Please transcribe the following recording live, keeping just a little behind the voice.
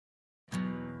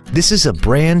This is a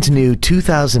brand new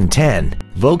 2010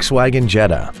 Volkswagen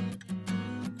Jetta.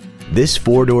 This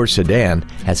four-door sedan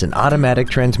has an automatic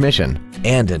transmission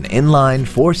and an inline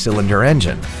four-cylinder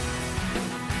engine.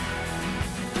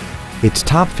 Its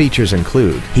top features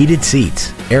include heated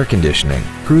seats, air conditioning,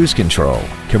 cruise control,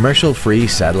 commercial-free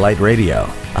satellite radio,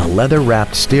 a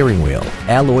leather-wrapped steering wheel,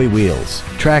 alloy wheels,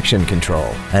 traction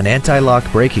control, an anti-lock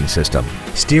braking system,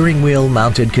 steering wheel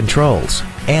mounted controls,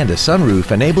 and a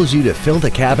sunroof enables you to fill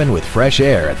the cabin with fresh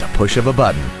air at the push of a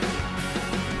button.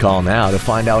 Call now to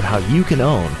find out how you can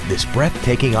own this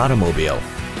breathtaking automobile.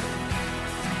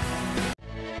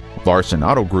 Larson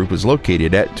Auto Group is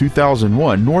located at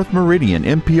 2001 North Meridian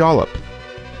in Puyallup.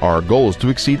 Our goal is to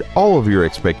exceed all of your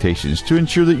expectations to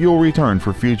ensure that you'll return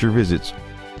for future visits.